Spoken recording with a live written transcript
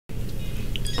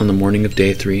On the morning of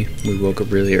day 3, we woke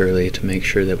up really early to make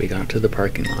sure that we got to the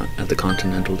parking lot at the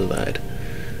Continental Divide,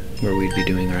 where we'd be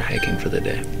doing our hiking for the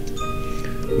day.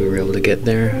 We were able to get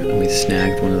there, and we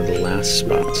snagged one of the last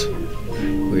spots.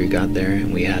 We got there,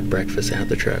 and we had breakfast at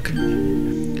the truck.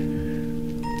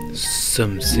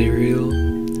 Some cereal,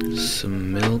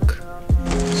 some milk,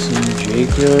 some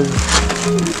Jacob,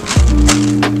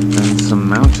 and some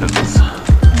mountains.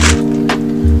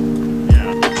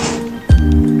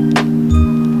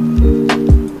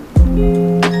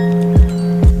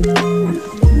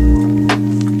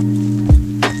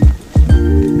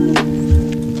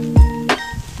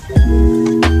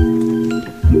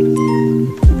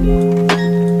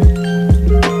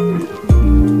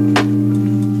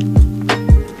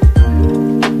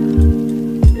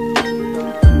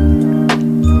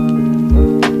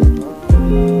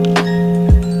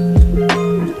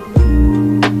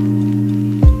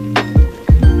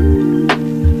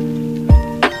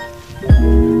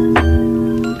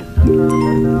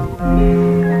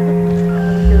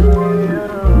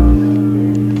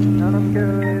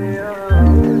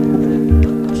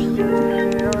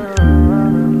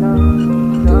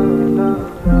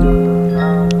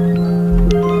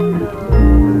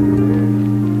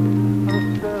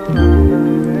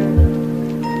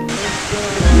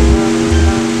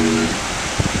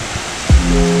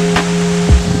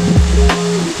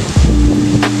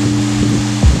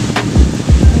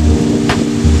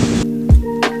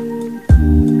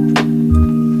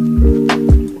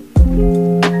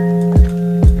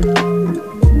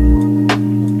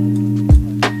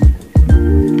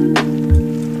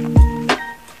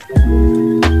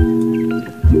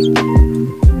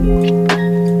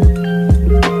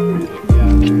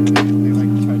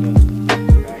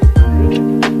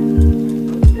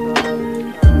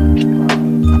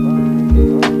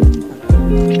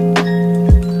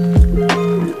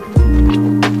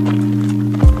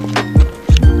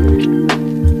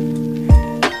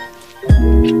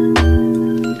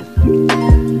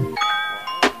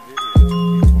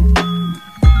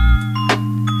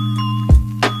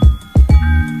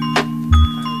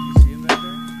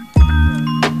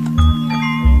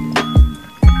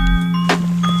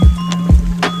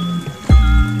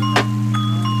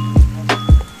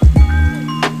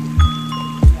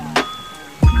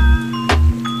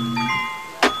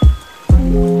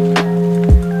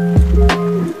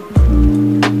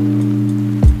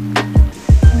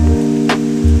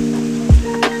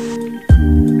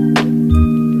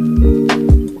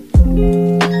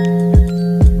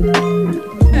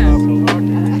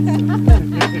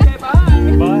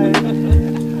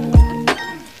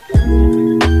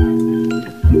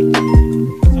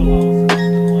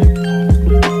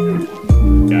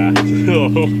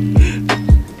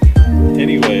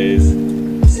 Anyways.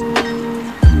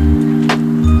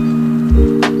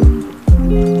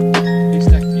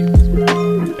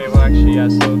 Okay, well actually, yeah,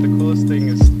 so the coolest thing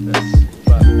is this,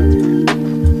 but that's pretty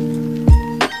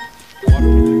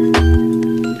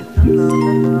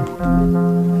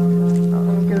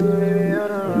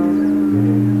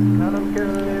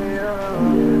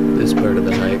This part of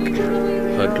the hike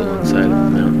hugged alongside of the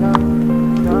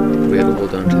mountain. We had to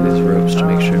hold on to these ropes to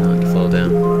make sure not to fall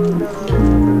down.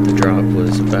 The drop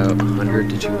was about 100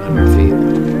 to 200 feet.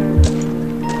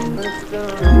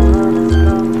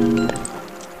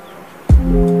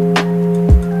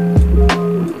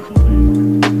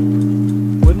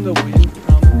 Wouldn't the wind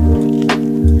come?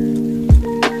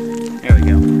 There we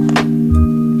go.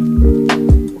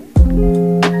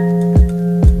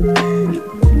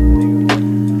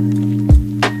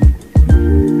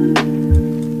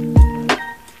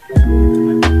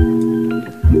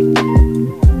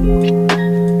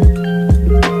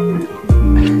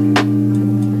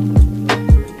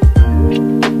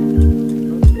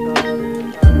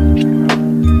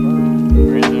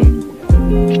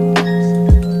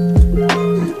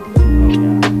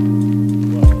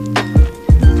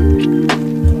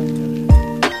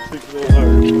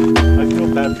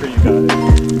 Bad for you guys.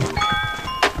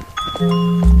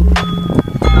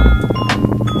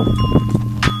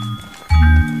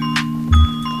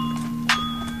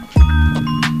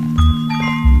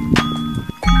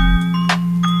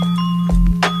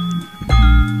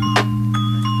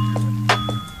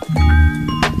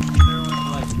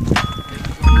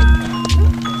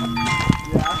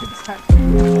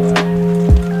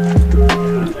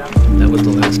 That was the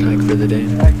last hike for the day.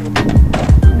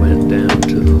 We went down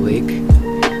to the lake,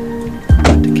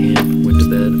 went to camp, went to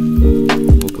bed,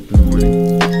 woke up in the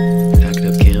morning, packed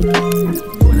up camp,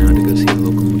 went out to go see a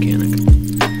local mechanic.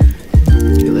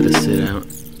 He let us sit out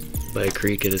by a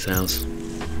creek at his house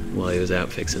while he was out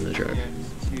fixing the truck.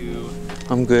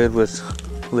 I'm good with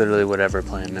literally whatever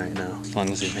plan right now, as long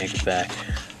as we make it back.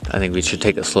 I think we should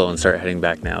take it slow and start heading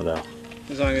back now, though.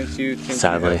 As long as you think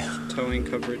Sadly. you have towing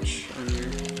coverage on your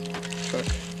truck.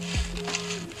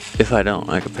 If I don't,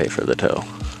 I could pay for the tow.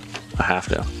 I have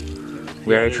to.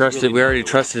 We already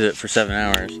trusted it for 7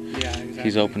 hours. Yeah, exactly.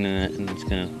 He's opening it and he's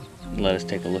gonna let us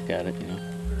take a look at it, you know.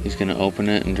 He's gonna open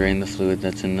it and drain the fluid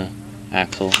that's in the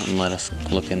axle and let us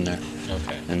look in there.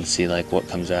 Okay. And see like what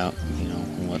comes out, you know,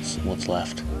 and what's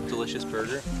left. Delicious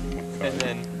burger, and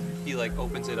then he like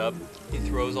opens it up, he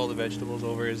throws all the vegetables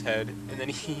over his head, and then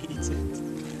he eats it.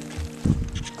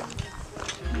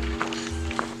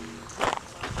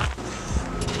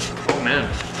 Oh man.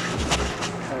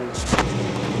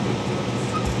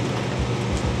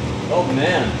 Oh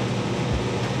man.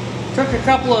 Took a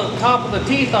couple of top of the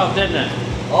teeth off, didn't it?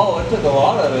 Oh, it took a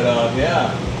lot of it off,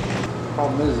 yeah.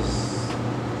 Problem is,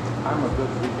 I'm a good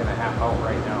week and a half out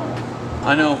right now.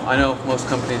 I know most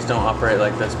companies don't operate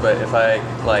like this, but if I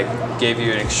like gave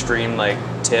you an extreme like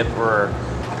tip, or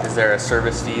is there a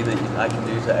service fee that I can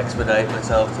do to expedite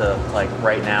myself to like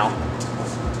right now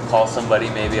call somebody,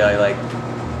 maybe I like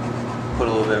put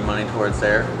a little bit of money towards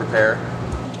their repair?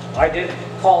 I did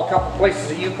call a couple places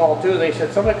that you called too. They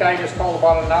said some of the guy just called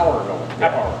about an hour ago,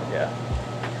 half hour. Yeah.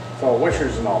 So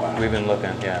wishers and all that. We've been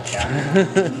looking, yeah.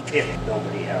 If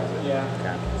nobody has it.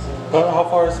 Yeah. How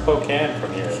far is Spokane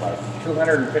from here? Like,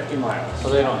 250 miles. so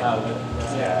they don't have it.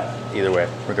 Yeah. Either way,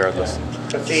 regardless.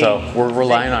 But see, So we're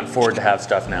relying on Ford to have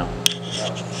stuff now.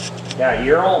 yeah,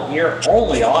 your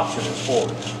only option is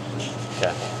Ford.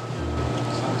 Okay.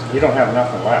 You don't have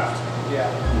nothing left.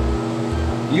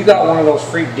 Yeah. You got one of those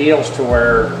free deals to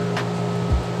where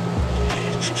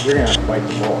you're gonna have to bite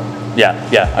the bullet.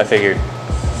 Yeah, I figured.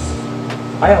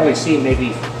 I only see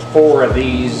maybe 4 of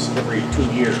these every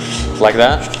 2 years. Like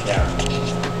that?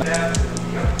 Yeah.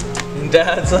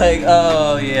 Dad's like,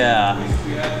 oh yeah.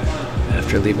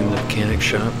 After leaving the mechanic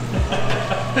shop,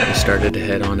 we started to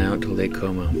head on out to Lake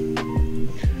Como.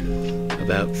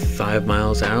 About 5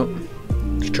 miles out,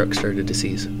 the truck started to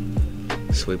seize.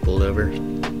 So we pulled over,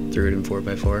 threw it in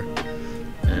 4x4,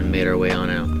 and made our way on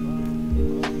out.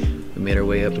 We made our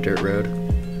way up a dirt road,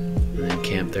 and then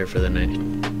camped there for the night.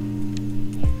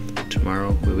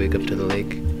 Tomorrow we wake up to the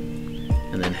lake,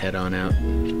 and then head on out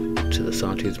to the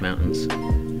Sawtooth Mountains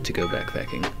to go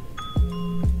backpacking.